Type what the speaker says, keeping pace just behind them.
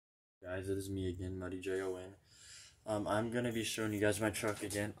guys, it is me again, Muddy Jon. I'm gonna be showing you guys my truck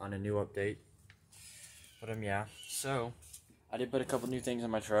again on a new update. But yeah, so I did put a couple new things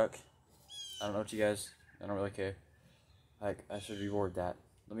in my truck. I don't know what you guys. I don't really care. Like, I should reward that.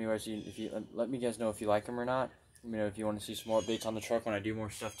 Let me guys know if you like them or not. Let me know if you want to see some more updates on the truck when I do more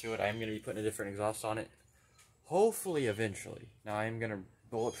stuff to it. I am gonna be putting a different exhaust on it. Hopefully, eventually. Now I am gonna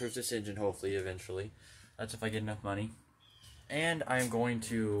bulletproof this engine. Hopefully, eventually. That's if I get enough money. And I'm going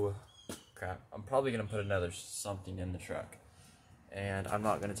to, I'm probably going to put another something in the truck. And I'm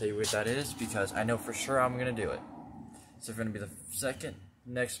not going to tell you what that is because I know for sure I'm going to do it. So it's going to be the second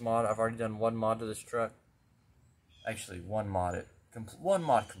next mod. I've already done one mod to this truck. Actually, one mod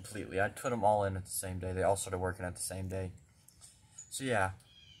completely. I put them all in at the same day. They all started working at the same day. So yeah,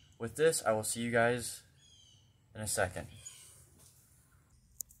 with this, I will see you guys in a second.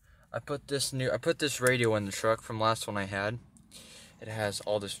 I put this radio in the truck from last one I had. It has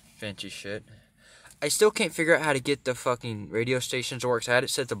all this fancy shit. I still can't figure out how to get the fucking radio stations to work. I had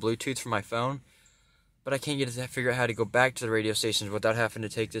it set to Bluetooth for my phone, but I can't figure out how to go back to the radio stations without having to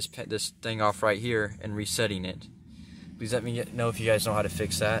take this thing off right here and resetting it. Please let me know if you guys know how to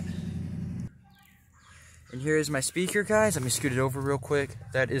fix that. And here is my speaker, guys. Let me scoot it over real quick.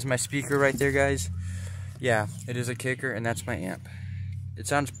 That is my speaker right there, guys. Yeah, it is a kicker, and that's my amp.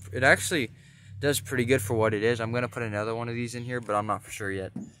 It actually does pretty good for what it is. I'm going to put another one of these in here, but I'm not for sure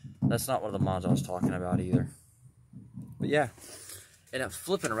yet. That's not one of the mods I was talking about either. But yeah, and it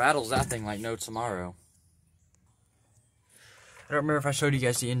flipping rattles that thing like no tomorrow. I don't remember if I showed you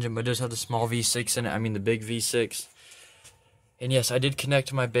guys the engine, but it does have the small V6 in it. I mean the big V6. And yes, I did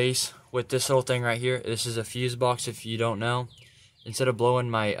connect my base with this little thing right here. This is a fuse box if you don't know. Instead of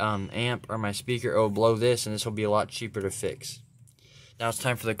blowing my amp or my speaker, it will blow this, and this will be a lot cheaper to fix. Now it's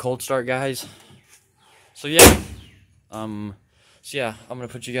time for the cold start, guys. So yeah, I'm gonna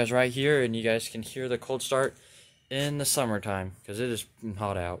put you guys right here, and you guys can hear the cold start in the summertime because it is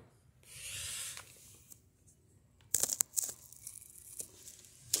hot out.